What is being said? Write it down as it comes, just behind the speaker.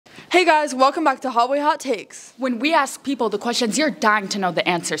Hey guys, welcome back to Hallway Hot Takes. When we ask people the questions you're dying to know the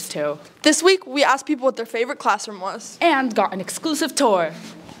answers to. This week, we asked people what their favorite classroom was. And got an exclusive tour.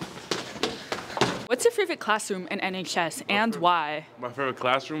 What's your favorite classroom in NHS and why? My favorite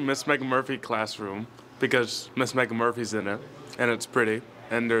classroom, Miss Megan Murphy classroom, because Miss Megan Murphy's in it, and it's pretty,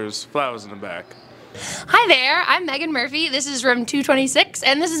 and there's flowers in the back. Hi there, I'm Megan Murphy. This is room 226,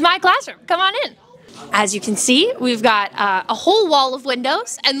 and this is my classroom. Come on in. As you can see, we've got a whole wall of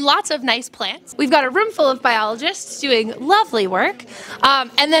windows and lots of nice plants. We've got a room full of biologists doing lovely work.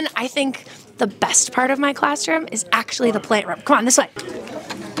 And then I think the best part of my classroom is actually the plant room. Come on, this way.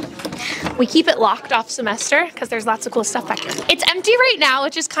 We keep it locked off semester because there's lots of cool stuff back here. It's empty right now,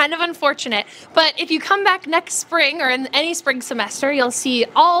 which is kind of unfortunate, but if you come back next spring or in any spring semester, you'll see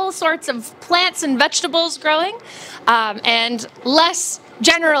all sorts of plants and vegetables growing and less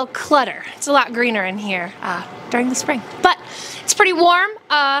general clutter. It's a lot greener in here during the spring, but it's pretty warm.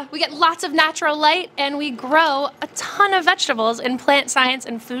 We get lots of natural light and we grow a ton of vegetables in plant science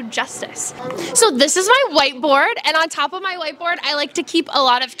and food justice. So this is my whiteboard, and on top of my whiteboard I like to keep a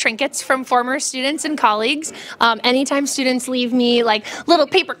lot of trinkets from former students and colleagues. Anytime students leave me like little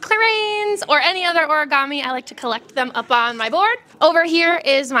paper cranes or any other origami, I like to collect them up on my board. Over here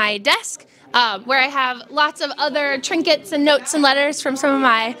is my desk, where I have lots of other trinkets and notes and letters from some of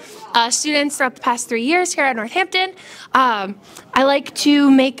my students throughout the past 3 years here at Northampton. I like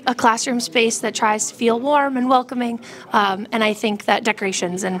to make a classroom space that tries to feel warm and welcoming, and I think that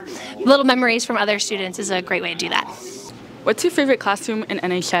decorations and little memories from other students is a great way to do that. What's your favorite classroom in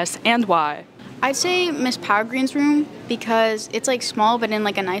NHS and why? I'd say Miss Powergreen's room because it's like small but in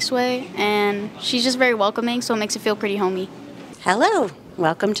like a nice way, and she's just very welcoming, so it makes it feel pretty homey. Hello,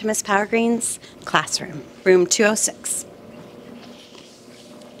 welcome to Miss Powergreen's classroom, room 206.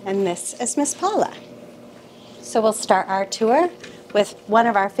 And this is Miss Paula. So we'll start our tour with one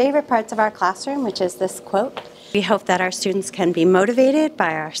of our favorite parts of our classroom, which is this quote. We hope that our students can be motivated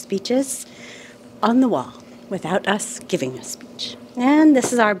by our speeches on the wall without us giving a speech. And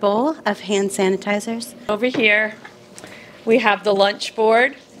this is our bowl of hand sanitizers. Over here, we have the lunch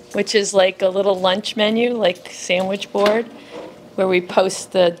board, which is like a little lunch menu, like sandwich board, where we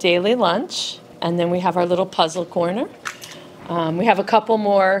post the daily lunch. And then we have our little puzzle corner. We have a couple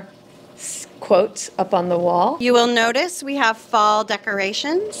more quotes up on the wall. You will notice we have fall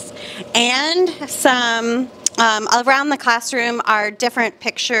decorations, and some around the classroom are different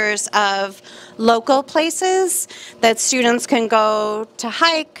pictures of local places that students can go to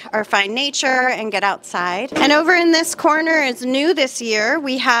hike or find nature and get outside. And over in this corner is new this year.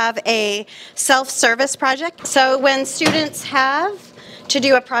 We have a self-service project. So when students have to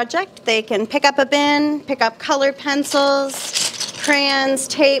do a project, they can pick up a bin, pick up colored pencils, crayons,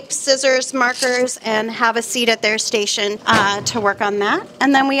 tape, scissors, markers, and have a seat at their station to work on that.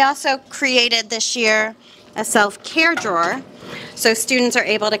 And then we also created this year a self-care drawer. So students are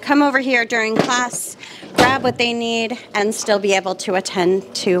able to come over here during class, grab what they need, and still be able to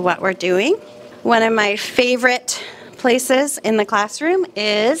attend to what we're doing. One of my favorite places in the classroom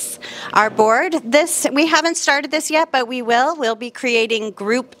is our board. We haven't started this yet, but we will. We'll be creating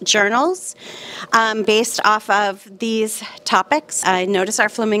group journals based off of these topics. I notice our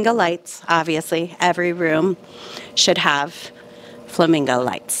flamingo lights. Obviously, every room should have flamingo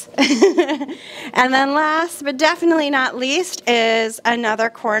lights. And then last but definitely not least is another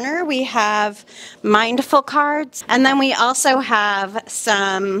corner. We have mindful cards, and then we also have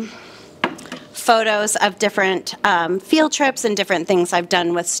some photos of different field trips and different things I've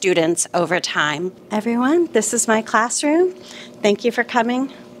done with students over time. Everyone, this is my classroom. Thank you for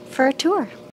coming for a tour.